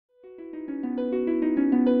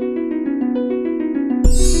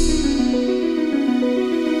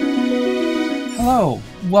Hello,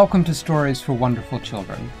 welcome to Stories for Wonderful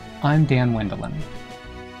Children. I'm Dan Wendelin.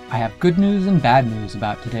 I have good news and bad news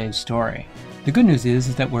about today's story. The good news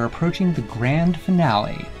is that we're approaching the grand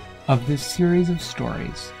finale of this series of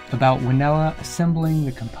stories about Winella assembling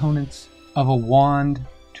the components of a wand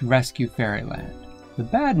to rescue Fairyland. The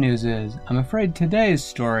bad news is, I'm afraid today's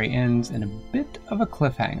story ends in a bit of a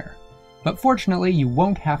cliffhanger. But fortunately, you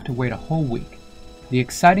won't have to wait a whole week. The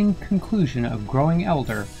exciting conclusion of Growing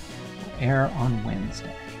Elder will air on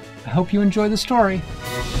Wednesday. I hope you enjoy the story.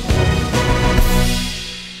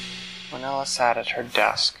 Winella sat at her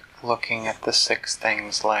desk, looking at the 6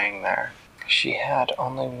 things laying there. She had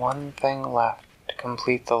only one thing left to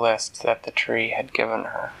complete the list that the tree had given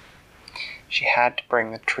her. She had to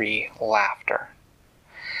bring the tree laughter.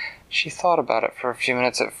 She thought about it for a few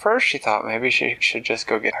minutes. At first she thought maybe she should just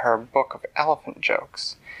go get her book of elephant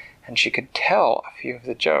jokes, and she could tell a few of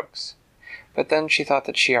the jokes. But then she thought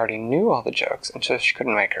that she already knew all the jokes, and so she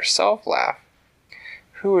couldn't make herself laugh.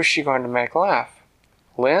 Who was she going to make laugh?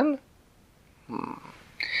 Lynn?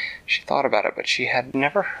 She thought about it, but she had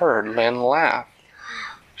never heard Lynn laugh.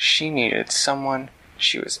 She needed someone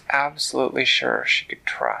she was absolutely sure she could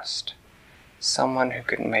trust. Someone who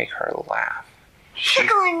could make her laugh. She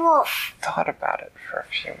thought about it for a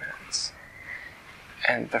few minutes.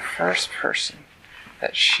 And the first person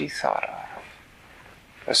that she thought of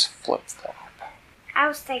was Flip-Flop. I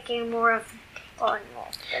was thinking more of the tickling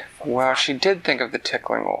wolf. Well, she did think of the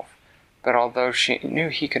tickling wolf, but although she knew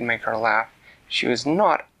he could make her laugh, she was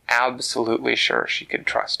not absolutely sure she could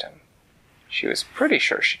trust him. She was pretty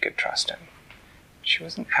sure she could trust him. She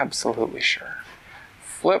wasn't absolutely sure.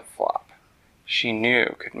 Flip-Flop, she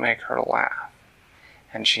knew could make her laugh,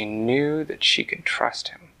 and she knew that she could trust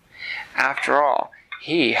him. After all,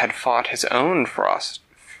 he had fought his own frost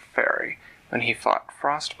fairy when he fought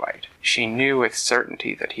Frostbite. She knew with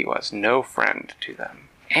certainty that he was no friend to them.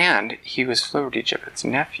 And he was Flibbertigibbet's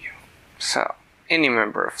nephew. So, any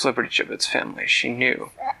member of Flibbertigibbet's family she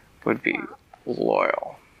knew would be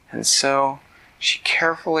loyal. And so, she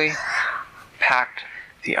carefully packed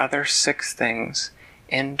the other 6 things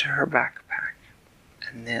into her backpack.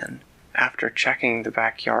 And then, after checking the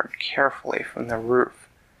backyard carefully from the roof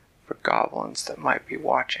for goblins that might be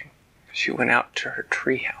watching, she went out to her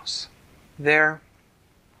treehouse. There,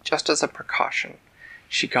 just as a precaution,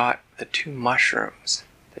 she got the 2 mushrooms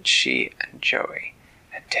that she and Joey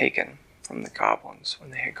had taken from the goblins when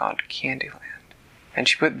they had gone to Candyland. And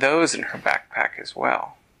she put those in her backpack as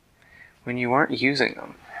well. When you weren't using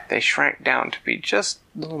them, they shrank down to be just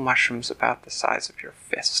little mushrooms about the size of your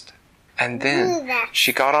fist. And then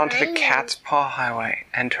she got onto the Cat's Paw Highway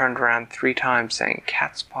and turned around 3 times saying,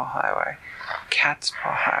 Cat's Paw Highway, Cat's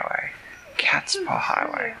Paw Highway, Cat's Paw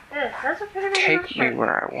Highway. Take me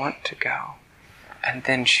where I want to go. And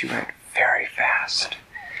then she went very fast.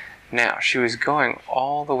 Now, she was going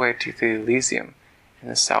all the way to the Elysium in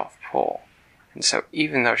the South Pole. And so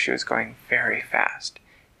even though she was going very fast,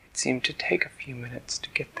 it seemed to take a few minutes to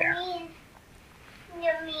get there.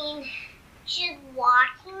 You mean she's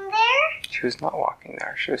walking there? She was not walking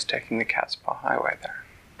there. She was taking the Cat's Paw Highway there.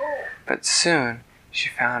 But soon she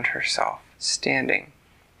found herself standing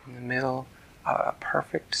in the middle of a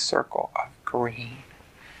perfect circle of green,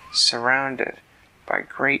 surrounded by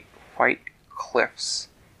great white cliffs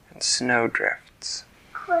and snowdrifts.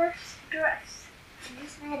 Cliffs, drifts. I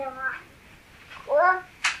just made a rhyme.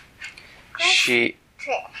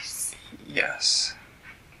 Cliffs. Yes.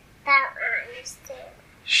 That rhymes too.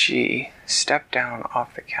 She stepped down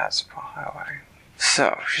off the Cat's Paw Highway.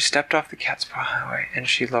 So, she stepped off the Cat's Paw Highway and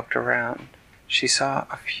she looked around. She saw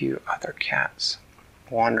a few other cats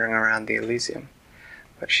wandering around the Elysium,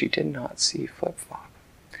 but she did not see Flip-Flop.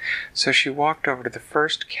 So she walked over to the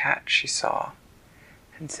first cat she saw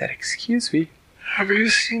and said, "Excuse me, have you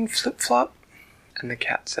seen Flip-Flop?" And the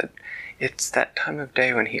cat said, "It's that time of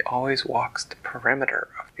day when he always walks the perimeter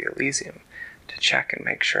of the Elysium to check and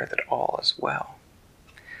make sure that all is well.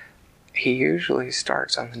 He usually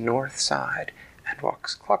starts on the north side and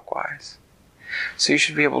walks clockwise. So you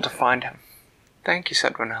should be able to find him." "Thank you,"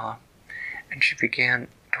 said Winella. And she began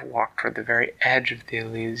to walk toward the very edge of the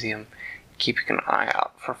Elysium, keeping an eye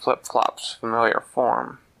out for Flip-Flop's familiar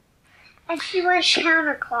form. And she went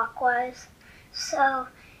counterclockwise, so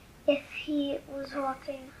if he was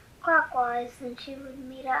walking clockwise, then she would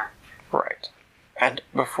meet up. Right. And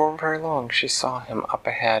before very long, she saw him up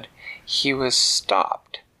ahead. He was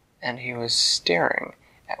stopped, and he was staring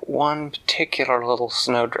at one particular little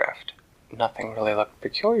snowdrift. Nothing really looked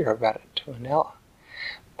peculiar about it to Winella.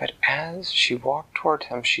 But as she walked toward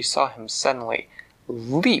him, she saw him suddenly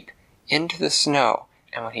leap into the snow,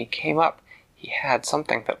 and when he came up, he had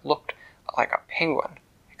something that looked like a penguin,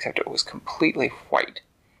 except it was completely white,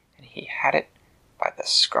 and he had it by the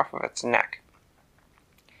scruff of its neck.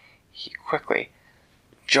 He quickly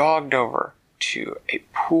jogged over to a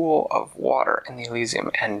pool of water in the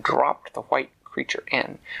Elysium and dropped the white creature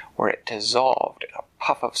in, where it dissolved in a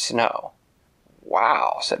puff of snow.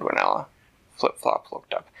 "Wow," said Winella. Flip-Flop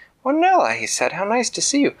looked up. "Winella," he said, "how nice to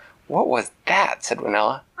see you." "What was that?" said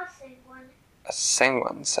Winella. A penguin. "A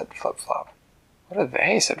Penguin," said Flip-Flop. "What are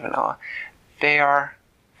they?" said Winella. "They are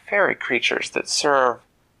fairy creatures that serve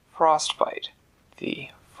Frostbite,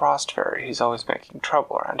 the frost fairy who's always making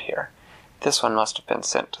trouble around here. This one must have been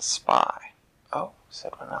sent to spy." "Oh,"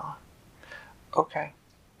 said Winella. "Okay,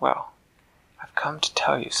 well, I've come to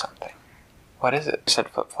tell you something." "What is it?" said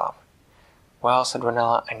Flip-Flop. "Well," said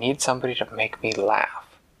Winella, "I need somebody to make me laugh."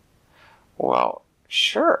 "Well,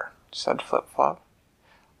 sure," said Flip-Flop.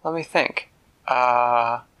 "Let me think.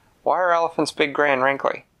 Why are elephants big, gray, and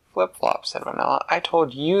wrinkly?" "Flip-Flop," said Winella, "I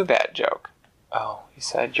told you that joke." "Oh," he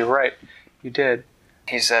said, "you're right. You did."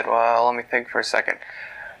 He said, "Well, let me think for a second.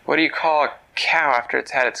 What do you call a cow after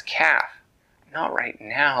it's had its calf?" "Not right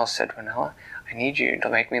now," said Winella. "I need you to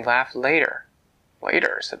make me laugh later."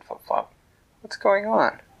 "Later," said Flip-Flop. "What's going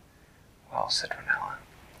on?" "Well," said Winella.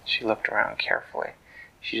 She looked around carefully.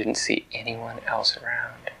 She didn't see anyone else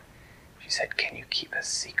around. She said, "Can you keep a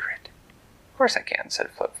secret?" "Of course I can,"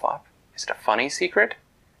 said Flip-Flop. "Is it a funny secret?"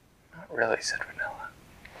 "Not really," said Winella.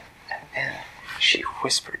 And then she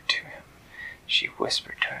whispered to him. She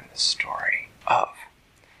whispered to him the story of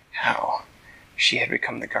how she had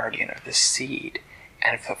become the guardian of the seed.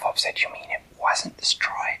 And Flip-Flop said, "You mean it wasn't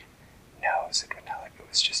destroyed?" "No," said Winella, "it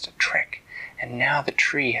was just a trick. And now the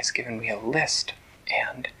tree has given me a list.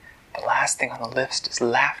 And the last thing on the list is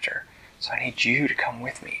laughter. So I need you to come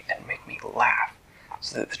with me and make me laugh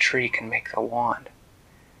so that the tree can make the wand."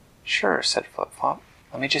 "Sure," said Flip-Flop.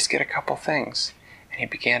 "Let me just get a couple things." And he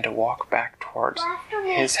began to walk back towards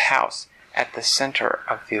his house at the center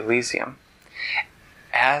of the Elysium.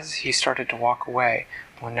 As he started to walk away,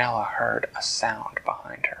 Winella heard a sound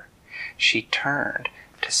behind her. She turned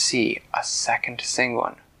to see a second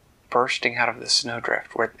Penguin bursting out of the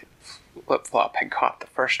snowdrift where Flip-Flop had caught the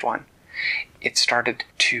first one. It started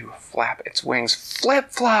to flap its wings.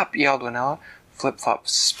 "Flip-Flop!" yelled Winella. Flip-Flop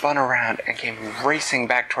spun around and came racing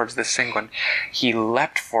back towards the Penguin. He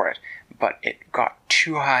leapt for it, but it got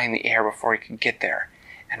too high in the air before he could get there,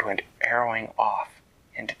 and went arrowing off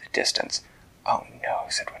into the distance. "Oh no,"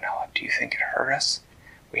 said Winella. "Do you think it hurt us?"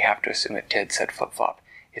 "We have to assume it did," said Flip-Flop.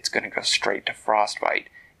 "It's going to go straight to Frostbite,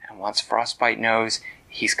 and once Frostbite knows,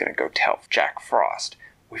 he's going to go tell Jack Frost.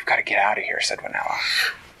 We've got to get out of here," said Winella.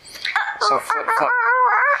 So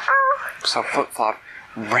Flip-Flop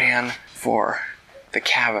ran for the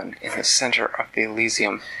cabin in the center of the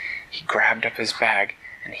Elysium. He grabbed up his bag,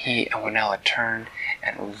 and he and Winella turned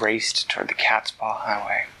and raced toward the Cat's Paw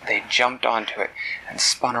Highway. They jumped onto it and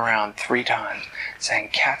spun around 3 times, saying,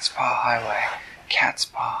 "Cat's Paw Highway, Cat's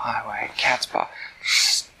Paw Highway, Cat's Paw."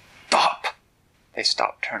 "Stop!" They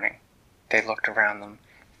stopped turning. They looked around them.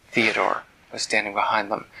 Theodore was standing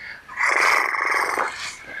behind them.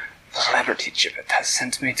 "The Liberty Gibbet has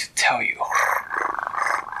sent me to tell you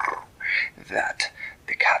that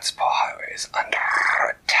the Cat's Paw Highway is under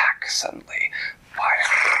attack suddenly by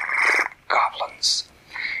goblins.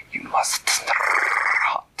 You must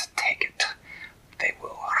not take it. They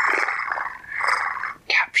will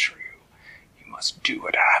capture you. You must do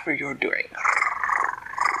whatever you're doing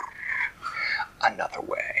another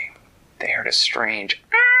way." They heard a strange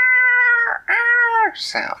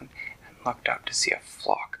sound and looked up to see a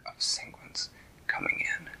flock of Penguins coming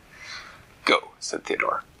in. "Go," said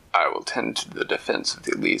Theodore. "I will tend to the defense of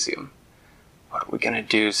the Elysium." "What are we going to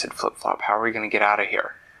do?" said Flip-Flop. "How are we going to get out of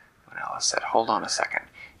here?" Winella said, "Hold on a second."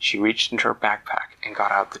 She reached into her backpack and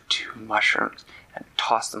got out the 2 mushrooms and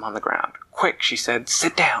tossed them on the ground. "Quick," she said,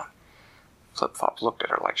 "sit down." Flip-Flop looked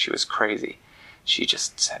at her like she was crazy. She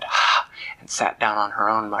just said, "Ha," and sat down on her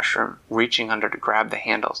own mushroom, reaching under to grab the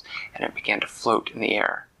handles, and it began to float in the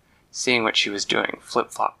air. Seeing what she was doing,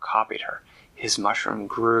 Flip-Flop copied her. His mushroom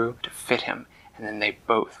grew to fit him, and then they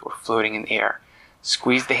both were floating in the air.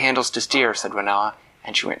 "Squeeze the handles to steer," said Winella,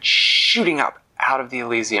 and she went shooting up out of the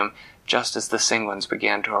Elysium just as the Penguins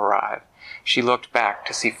began to arrive. She looked back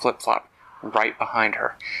to see Flip-Flop right behind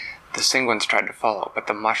her. The Penguins tried to follow, but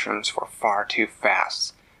the mushrooms were far too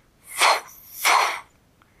fast.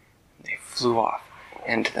 They flew off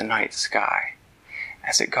into the night sky.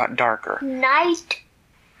 As it got darker... Night?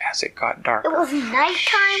 As it got darker... It was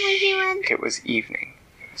nighttime when you went? It was evening.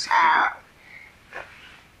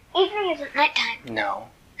 Evening isn't nighttime. No,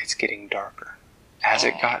 it's getting darker. As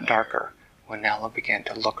it got darker, Winella began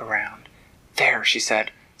to look around "There," she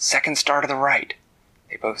said. "Second star to the right."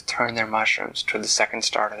 They both turned their mushrooms toward the second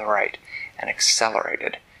star to the right and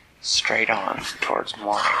accelerated straight on towards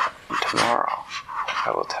morning. And tomorrow,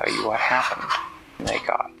 I will tell you what happened when they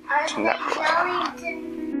got to Neverland.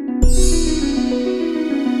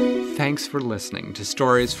 Thanks for listening to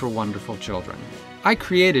Stories for Wonderful Children. I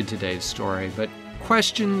created today's story, but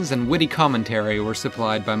questions and witty commentary were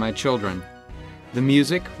supplied by my children. The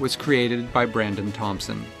music was created by Brandon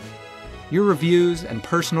Thompson. Your reviews and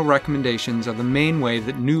personal recommendations are the main way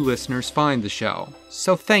that new listeners find the show,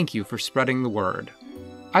 so thank you for spreading the word.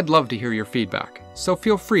 I'd love to hear your feedback, so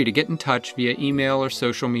feel free to get in touch via email or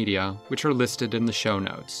social media, which are listed in the show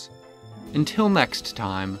notes. Until next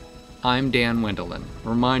time, I'm Dan Wendelin,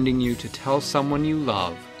 reminding you to tell someone you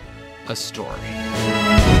love a story.